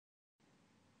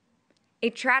A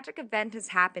tragic event has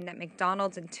happened at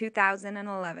McDonald's in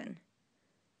 2011.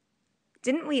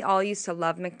 Didn't we all used to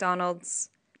love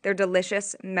McDonald's? Their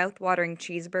delicious, mouth-watering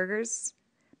cheeseburgers?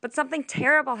 But something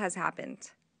terrible has happened.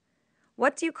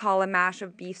 What do you call a mash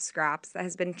of beef scraps that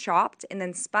has been chopped and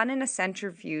then spun in a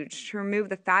centrifuge to remove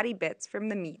the fatty bits from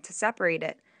the meat to separate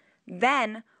it,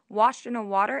 then washed in a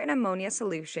water and ammonia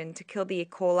solution to kill the E.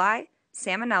 coli,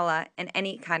 salmonella, and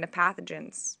any kind of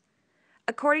pathogens?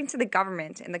 According to the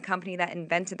government and the company that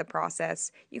invented the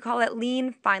process, you call it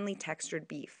lean, finely textured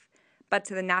beef. But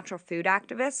to the natural food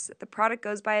activists, the product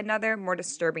goes by another, more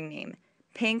disturbing name: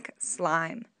 pink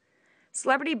slime.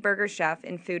 Celebrity burger chef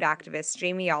and food activist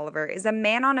Jamie Oliver is a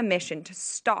man on a mission to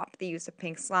stop the use of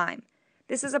pink slime.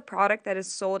 This is a product that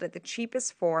is sold at the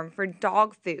cheapest form for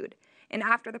dog food, and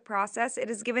after the process, it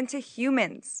is given to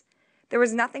humans. There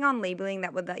was nothing on labeling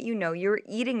that would let you know you were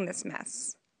eating this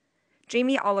mess.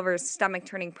 Jamie Oliver's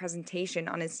stomach-turning presentation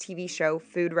on his TV show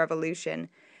Food Revolution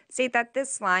state that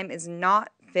this slime is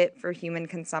not fit for human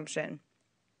consumption.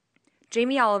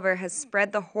 Jamie Oliver has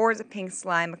spread the horrors of pink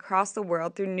slime across the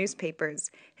world through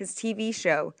newspapers, his TV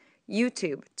show,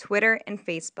 YouTube, Twitter, and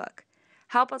Facebook.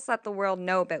 Help us let the world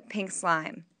know about pink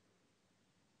slime.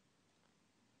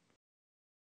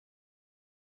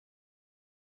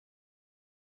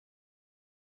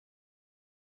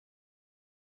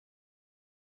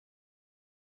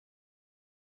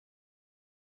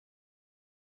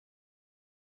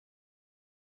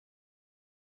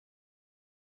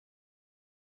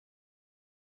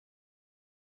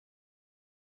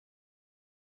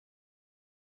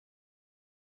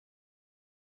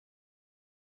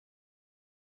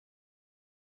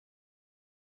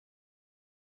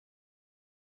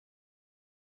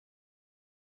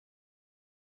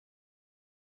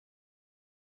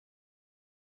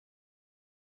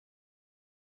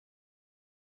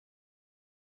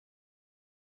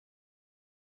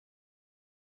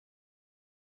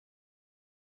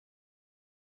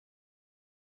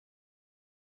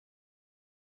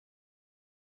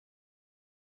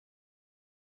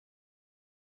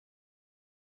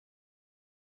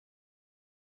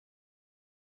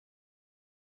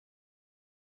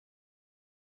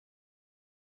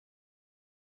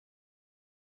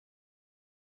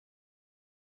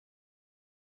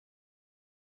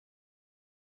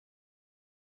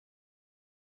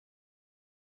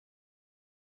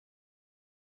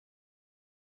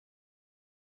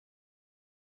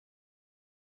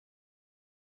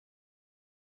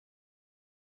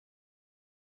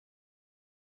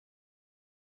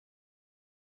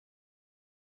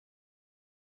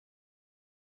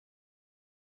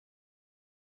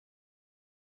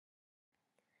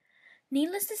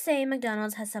 Needless to say,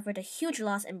 McDonald's has suffered a huge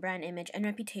loss in brand image and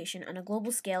reputation on a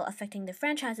global scale, affecting the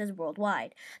franchises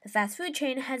worldwide. The fast food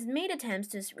chain has made attempts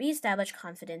to re-establish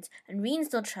confidence and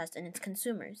reinstill trust in its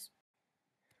consumers.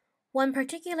 One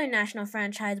particular national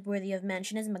franchise worthy of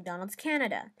mention is McDonald's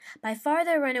Canada. By far,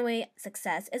 their runaway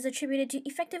success is attributed to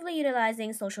effectively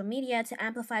utilizing social media to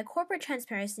amplify corporate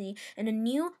transparency in a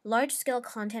new, large-scale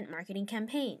content marketing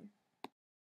campaign.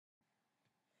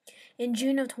 In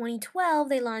June of 2012,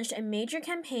 they launched a major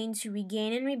campaign to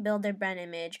regain and rebuild their brand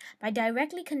image by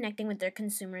directly connecting with their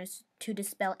consumers to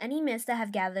dispel any myths that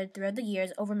have gathered throughout the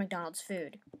years over McDonald's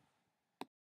food.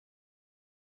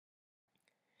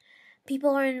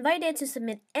 People are invited to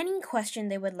submit any question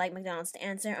they would like McDonald's to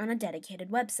answer on a dedicated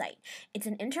website. It's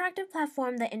an interactive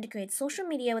platform that integrates social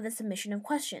media with the submission of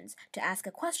questions. To ask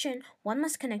a question, one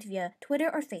must connect via Twitter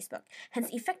or Facebook, hence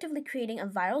effectively creating a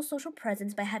viral social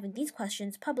presence by having these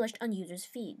questions published on users'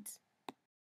 feeds.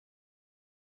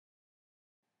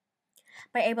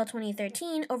 By April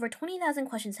 2013, over 20,000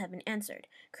 questions have been answered.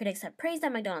 Critics have praised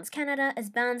that McDonald's Canada is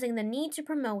balancing the need to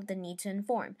promote with the need to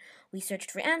inform. We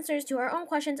searched for answers to our own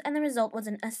questions, and the result was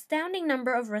an astounding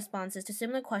number of responses to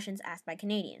similar questions asked by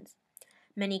Canadians.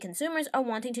 Many consumers are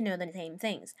wanting to know the same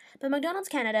things, but McDonald's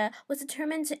Canada was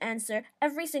determined to answer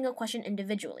every single question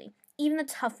individually, even the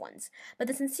tough ones. But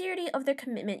the sincerity of their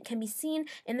commitment can be seen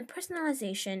in the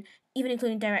personalization, even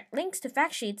including direct links to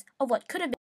fact sheets of what could have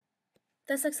been.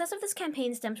 The success of this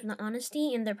campaign stems from the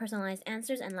honesty in their personalized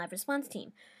answers and live response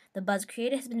team. The buzz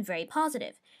created has been very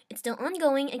positive. It's still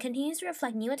ongoing and continues to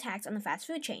reflect new attacks on the fast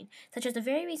food chain, such as the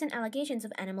very recent allegations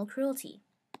of animal cruelty.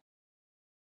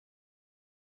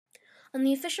 On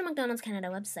the official McDonald's Canada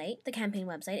website, the campaign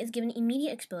website is given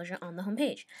immediate exposure on the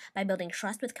homepage. By building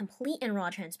trust with complete and raw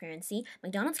transparency,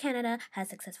 McDonald's Canada has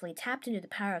successfully tapped into the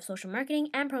power of social marketing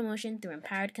and promotion through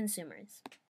empowered consumers.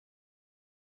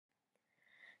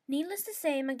 Needless to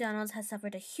say, McDonald's has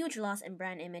suffered a huge loss in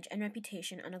brand image and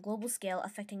reputation on a global scale,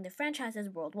 affecting the franchises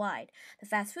worldwide. The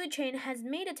fast food chain has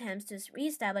made attempts to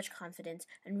re-establish confidence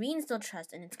and reinstill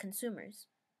trust in its consumers.